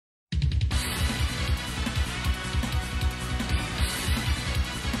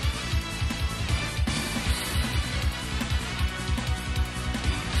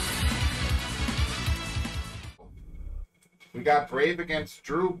We got Brave against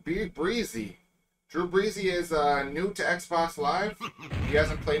DruBreezy. DruBreezy is new to Xbox Live. He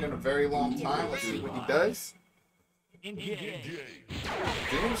hasn't played in a very long time. Let's see what he does.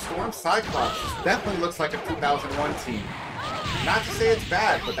 Doom, Storm, Cyclops. Definitely looks like a 2001 team. Not to say it's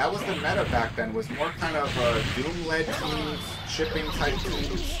bad, but that was the meta back then. Was more kind of Doom-led teams, shipping type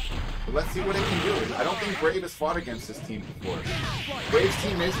teams. But let's see what it can do. I don't think Brave has fought against this team before. Brave's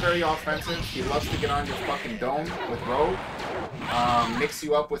team is very offensive. He loves to get on your fucking dome with Rogue, mix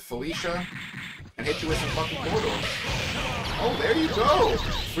you up with Felicia, and hit you with some fucking corridors. Oh, there you go.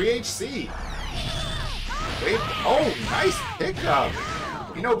 Free HC. Wait. Oh, nice pickup.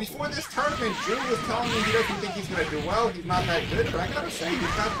 You know, before this tournament, Drew was telling me he doesn't think he's going to do well. He's not that good, but I gotta say,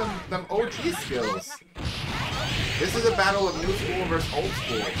 he's got them OG skills. This is a battle of new school versus old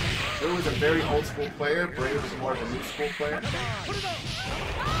school. Drew is a very old school player. Brave is more of a new school player.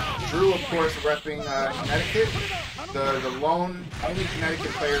 Drew, of course, repping Connecticut. The lone, only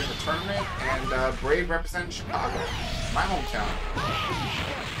Connecticut player in the tournament. And Brave representing Chicago, my hometown.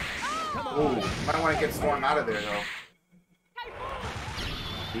 Ooh, might want to get Storm out of there, though.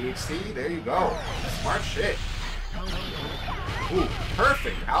 DHC, there you go. Smart shit. Ooh,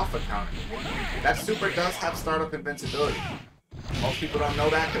 perfect alpha counter. That super does have startup invincibility. Most people don't know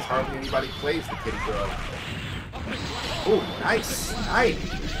that because hardly anybody plays the kitty girl. Ooh, nice. Nice.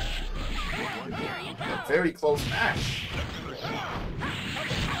 A very close match.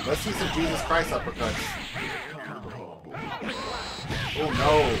 Let's see some Jesus Christ uppercuts. Oh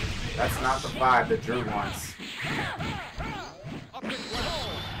no, that's not the vibe that Drew wants.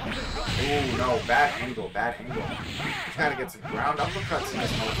 Ooh, no, bad angle, bad angle. He's gotta get some ground uppercuts in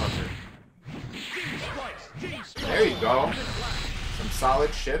this motherfucker. There you go. Some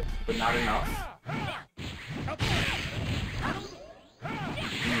solid shit, but not enough.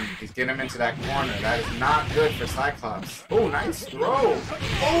 He's getting him into that corner. That is not good for Cyclops. Oh, nice throw.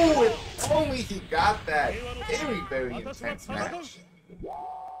 Oh, if only he got that. Very, very intense match.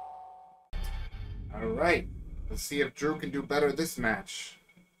 Alright. Let's see if Drew can do better this match.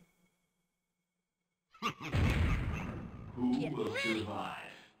 Who will survive?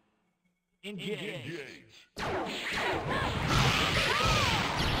 Engage.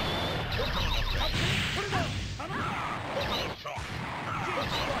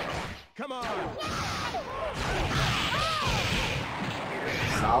 Come on.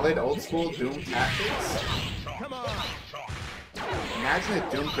 Solid old school Doom tactics. Come on. Imagine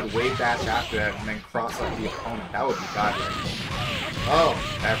if Doom could wave dash after that and then cross up the opponent. That would be godlike. Oh,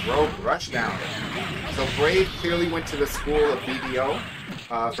 that Rogue rush down. So Brave clearly went to the school of BDO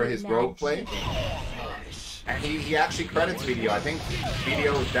for his Rogue play. And he actually credits BDO. I think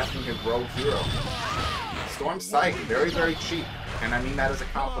BDO is definitely his Rogue hero. Storm Psych, very, very cheap. And I mean that as a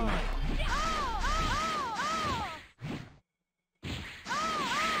compliment.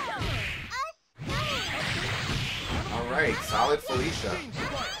 Alright, solid Felicia.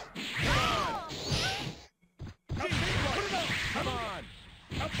 Come on.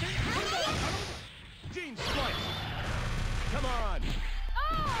 Come on.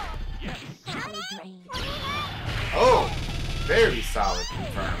 Yes. Oh, very solid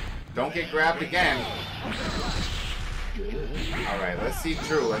confirmed. Don't get grabbed again. Alright, let's see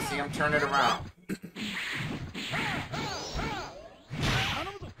Drew. Let's see him turn it around.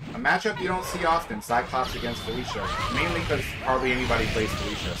 A matchup you don't see often, Cyclops against Felicia. Mainly because hardly anybody plays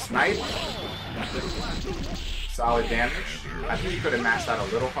Felicia. Snipe. Solid damage. I think you could have matched that a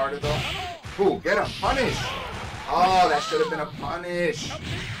little harder though. Ooh, get him. Punish. Oh, that should have been a punish.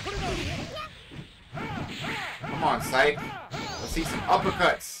 Come on, Psych. Let's see some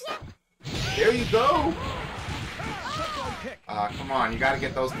uppercuts. There you go. Come on. You got to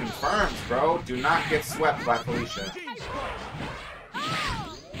get those confirms, bro. Do not get swept by Felicia.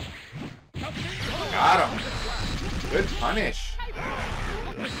 Got him. Good punish.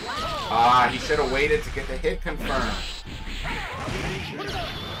 He should have waited to get the hit confirmed.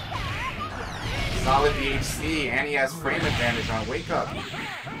 Solid DHC, and he has frame advantage on Wake Up.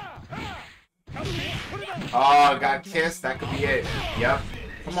 Oh, got kissed. That could be it. Yep.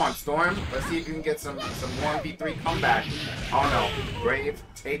 Come on, Storm. Let's see if you can get some 1v3 comeback. Oh no. Brave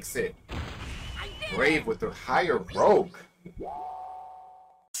takes it. Brave with the higher Rogue.